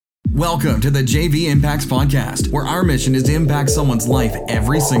Welcome to the JV Impacts Podcast, where our mission is to impact someone's life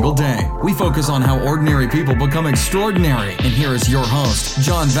every single day. We focus on how ordinary people become extraordinary. And here is your host,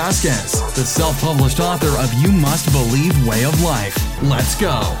 John Vasquez, the self-published author of You Must Believe Way of Life. Let's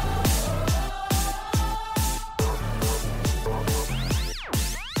go.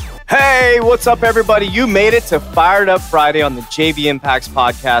 Hey, what's up, everybody? You made it to Fired Up Friday on the JV Impacts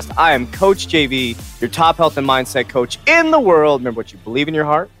Podcast. I am Coach JV, your top health and mindset coach in the world. Remember, what you believe in your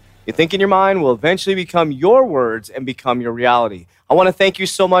heart, you think in your mind will eventually become your words and become your reality. I want to thank you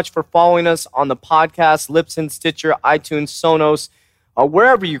so much for following us on the podcast, Libsyn, Stitcher, iTunes, Sonos,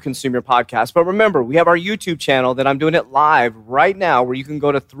 wherever you consume your podcast. But remember, we have our YouTube channel that I'm doing it live right now, where you can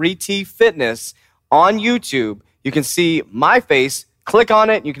go to 3T Fitness on YouTube. You can see my face, click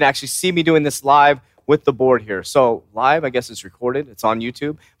on it, and you can actually see me doing this live with the board here. So live, I guess it's recorded, it's on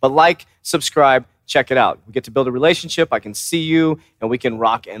YouTube. But like, subscribe, check it out. We get to build a relationship. I can see you, and we can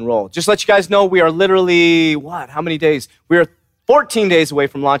rock and roll. Just to let you guys know, we are literally, how many days? We are 14 days away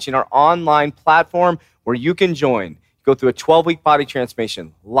from launching our online platform where you can join. Go through a 12-week body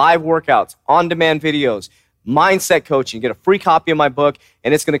transformation, live workouts, on-demand videos, mindset coaching. You get a free copy of my book,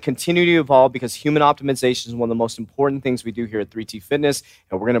 and it's going to continue to evolve because human optimization is one of the most important things we do here at 3T Fitness,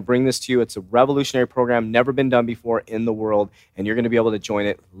 and we're going to bring this to you. It's a revolutionary program, never been done before in the world, and you're going to be able to join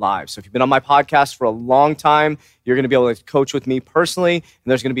it live. So if you've been on my podcast for a long time, you're going to be able to coach with me personally, and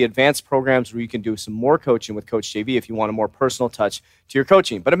there's going to be advanced programs where you can do some more coaching with Coach JV if you want a more personal touch to your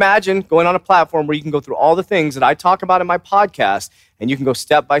coaching. But imagine going on a platform where you can go through all the things that I talk about in my podcast, and you can go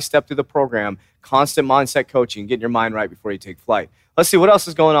step by step through the program, constant mindset coaching, getting your mind right before you take flight. Let's see what else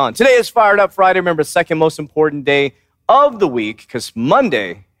is going on. Today is Fired Up Friday. Remember, second most important day of the week, because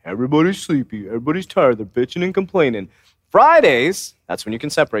Monday, everybody's sleepy, everybody's tired, they're bitching and complaining. Fridays, that's when you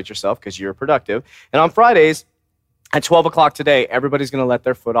can separate yourself because you're productive. And on Fridays, at 12 o'clock today, everybody's going to let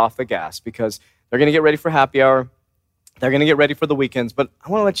their foot off the gas because they're going to get ready for happy hour. They're going to get ready for the weekends. But I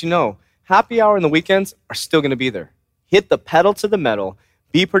want to let you know, happy hour and the weekends are still going to be there. Hit the pedal to the metal,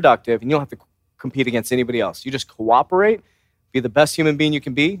 be productive, and you don't have to compete against anybody else. You just cooperate, be the best human being you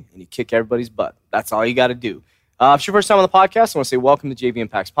can be, and you kick everybody's butt. That's all you got to do. If it's your first time on the podcast, I want to say welcome to JV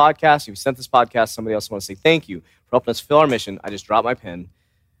Impacts Podcast. If you sent this podcast to somebody else, I want to say thank you for helping us fulfill our mission. I just dropped my pen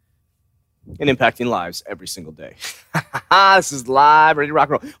in impacting lives every single day. This is live, ready to rock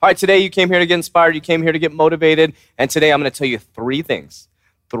and roll. All right, today you came here to get inspired. You came here to get motivated. And today I'm going to tell you three things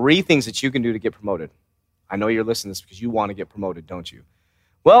that you can do to get promoted. I know you're listening to this because you want to get promoted, don't you?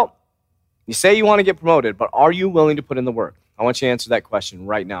 Well, you say you want to get promoted, but are you willing to put in the work? I want you to answer that question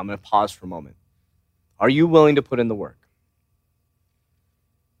right now. I'm going to pause for a moment. Are you willing to put in the work?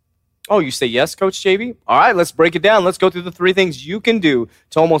 Oh, you say yes, Coach JV? All right, let's break it down. Let's go through the three things you can do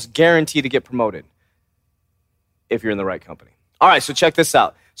to almost guarantee to get promoted if you're in the right company. All right, so check this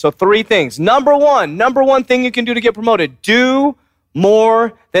out. So three things. Number one thing you can do to get promoted, do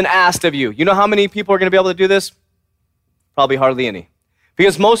more than asked of you. You know how many people are going to be able to do this? Probably hardly any.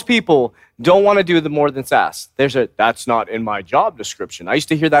 Because most people don't want to do the more than asked. That's not in my job description. I used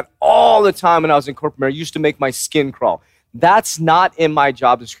to hear that all the time when I was in corporate America. It used to make my skin crawl. That's not in my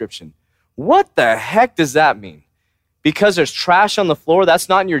job description. What the heck does that mean? Because there's trash on the floor, that's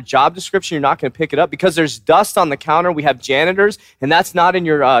not in your job description, you're not going to pick it up. Because there's dust on the counter, we have janitors, and that's not in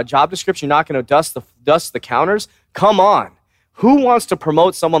your job description, you're not going to dust the counters? Come on. Who wants to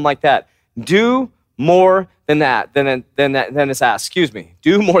promote someone like that? Do more than is asked. Excuse me.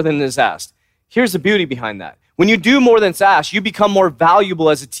 Do more than is asked. Here's the beauty behind that. When you do more than is asked, you become more valuable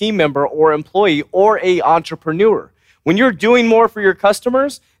as a team member or employee or a entrepreneur. When you're doing more for your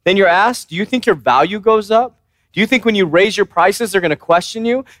customers than you're asked, do you think your value goes up? Do you think when you raise your prices, they're going to question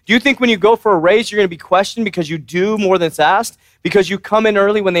you? Do you think when you go for a raise, you're going to be questioned because you do more than is asked? Because you come in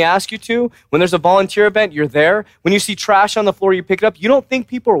early when they ask you to? When there's a volunteer event, you're there? When you see trash on the floor, you pick it up? You don't think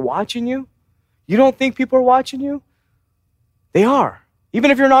people are watching you? You don't think people are watching you? They are. Even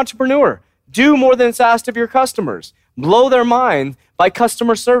if you're an entrepreneur, do more than is asked of your customers. Blow their mind by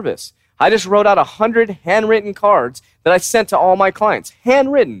customer service. I just wrote out 100 handwritten cards that I sent to all my clients.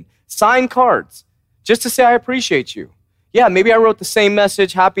 Handwritten, signed cards, just to say I appreciate you. Yeah, maybe I wrote the same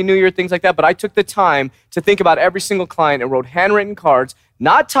message, Happy New Year, things like that, but I took the time to think about every single client and wrote handwritten cards,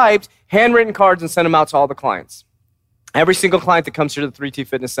 not typed, handwritten cards, and sent them out to all the clients. Every single client that comes here to the 3T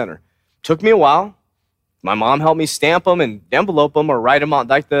Fitness Center. Took me a while. My mom helped me stamp them and envelope them or write them on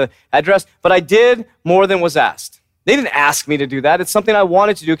like the address, but I did more than was asked. They didn't ask me to do that. It's something I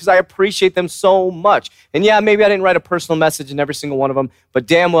wanted to do because I appreciate them so much. And yeah, maybe I didn't write a personal message in every single one of them, but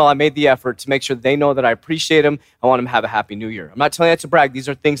damn well I made the effort to make sure they know that I appreciate them. I want them to have a happy new year. I'm not telling you that to brag. These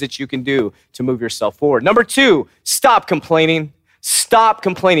are things that you can do to move yourself forward. Number 2, stop complaining. Stop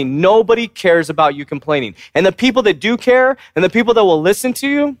complaining. Nobody cares about you complaining. And the people that do care and the people that will listen to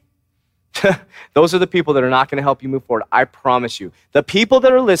you, those are the people that are not going to help you move forward. I promise you. The people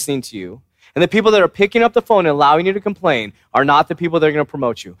that are listening to you and the people that are picking up the phone and allowing you to complain are not the people that are going to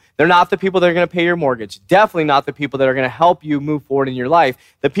promote you. They're not the people that are going to pay your mortgage. Definitely not the people that are going to help you move forward in your life.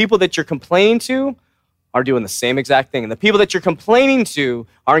 The people that you're complaining to are doing the same exact thing. And the people that you're complaining to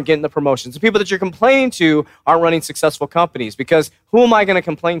aren't getting the promotions. The people that you're complaining to aren't running successful companies, because who am I going to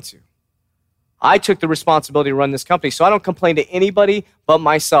complain to? I took the responsibility to run this company, so I don't complain to anybody but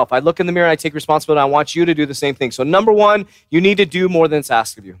myself. I look in the mirror and I take responsibility. I want you to do the same thing. So number one, you need to do more than it's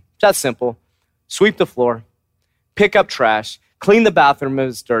asked of you. That's simple. Sweep the floor, pick up trash, clean the bathroom if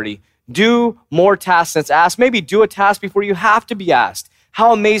it's dirty, do more tasks than it's asked. Maybe do a task before you have to be asked.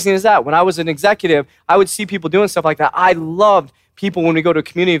 How amazing is that? When I was an executive, I would see people doing stuff like that. I loved people when we go to a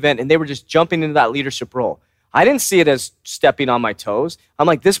community event and they were just jumping into that leadership role. I didn't see it as stepping on my toes. I'm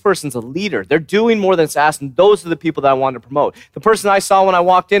like, this person's a leader. They're doing more than it's asked, and those are the people that I wanted to promote. The person I saw when I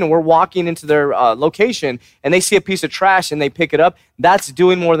walked in and we're walking into their location and they see a piece of trash and they pick it up, that's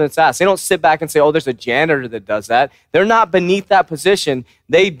doing more than it's asked. They don't sit back and say, oh, there's a janitor that does that. They're not beneath that position.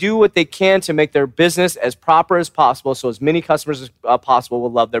 They do what they can to make their business as proper as possible so as many customers as possible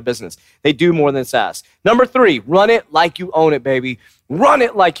will love their business. They do more than it's asked. Number three, run it like you own it, baby. Run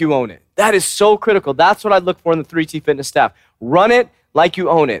it like you own it. That is so critical. That's what I look for in the 3T Fitness staff. Run it like you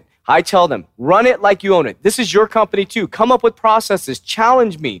own it. I tell them, run it like you own it. This is your company too. Come up with processes.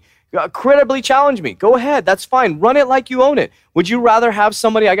 Challenge me. Credibly challenge me. Go ahead. That's fine. Run it like you own it. Would you rather have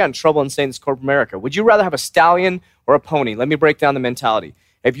somebody, I got in trouble in saying this corporate America, would you rather have a stallion or a pony? Let me break down the mentality.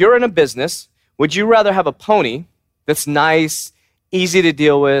 If you're in a business, would you rather have a pony that's nice, easy to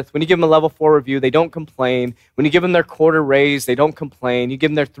deal with? When you give them a level 4 review, they don't complain. When you give them their quarter raise, they don't complain. You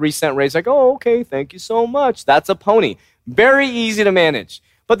give them their 3-cent raise, like, oh, okay, thank you so much. That's a pony. Very easy to manage.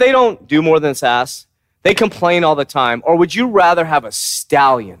 But they don't do more than it's asked. They complain all the time. Or would you rather have a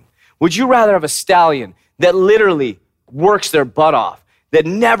stallion? Would you rather have a stallion that literally works their butt off, that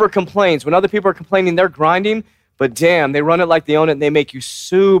never complains? When other people are complaining, they're grinding, but damn, they run it like they own it, and they make you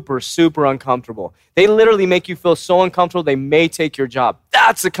super, super uncomfortable. They literally make you feel so uncomfortable, they may take your job.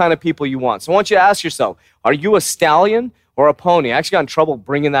 That's the kind of people you want. So I want you to ask yourself, are you a stallion or a pony? I actually got in trouble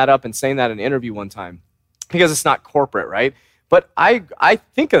bringing that up and saying that in an interview one time because it's not corporate, right? But I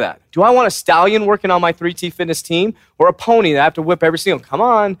think of that. Do I want a stallion working on my 3T Fitness team or a pony that I have to whip every single? Come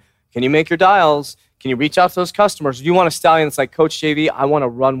on, can you make your dials? Can you reach out to those customers? Do you want a stallion that's like, Coach JV, I want to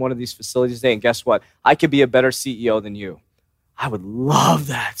run one of these facilities today, and guess what? I could be a better CEO than you. I would love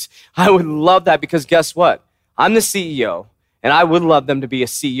that. I would love that because guess what? I'm the CEO, and I would love them to be a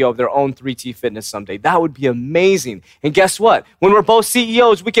CEO of their own 3T Fitness someday. That would be amazing. And guess what? When we're both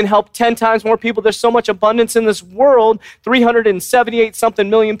CEOs, we can help 10 times more people. There's so much abundance in this world, 378-something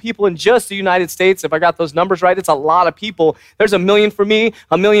million people in just the United States. If I got those numbers right, it's a lot of people. There's 1 million for me,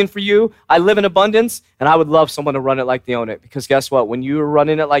 1 million for you. I live in abundance, and I would love someone to run it like they own it. Because guess what? When you're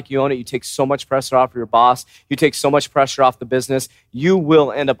running it like you own it, you take so much pressure off your boss. You take so much pressure off the business. You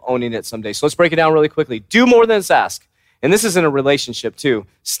will end up owning it someday. So let's break it down really quickly. Do more than it's asked. And this is in a relationship too.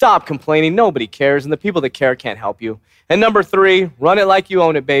 Stop complaining. Nobody cares. And the people that care can't help you. And number 3, run it like you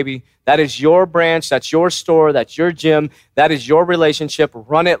own it, baby. That is your branch. That's your store. That's your gym. That is your relationship.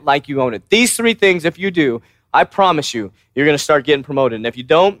 Run it like you own it. These 3 things, if you do, I promise you, you're going to start getting promoted. And if you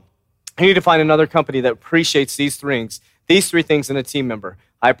don't, you need to find another company that appreciates these 3 things in a team member.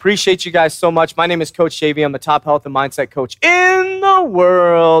 I appreciate you guys so much. My name is Coach JV. I'm the top health and mindset coach in the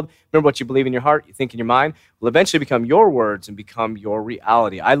world. Remember, what you believe in your heart, you think in your mind, will eventually become your words and become your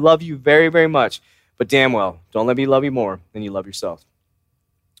reality. I love you very, very much, but damn well, don't let me love you more than you love yourself.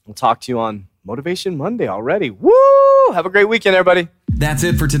 We'll talk to you on Motivation Monday already. Woo! Have a great weekend, everybody. That's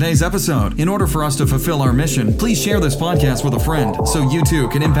it for today's episode. In order for us to fulfill our mission, please share this podcast with a friend so you too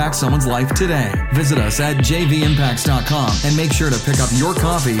can impact someone's life today. Visit us at jvimpacts.com and make sure to pick up your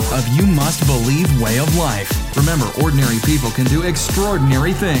copy of You Must Believe Way of Life. Remember, ordinary people can do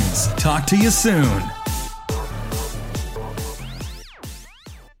extraordinary things. Talk to you soon.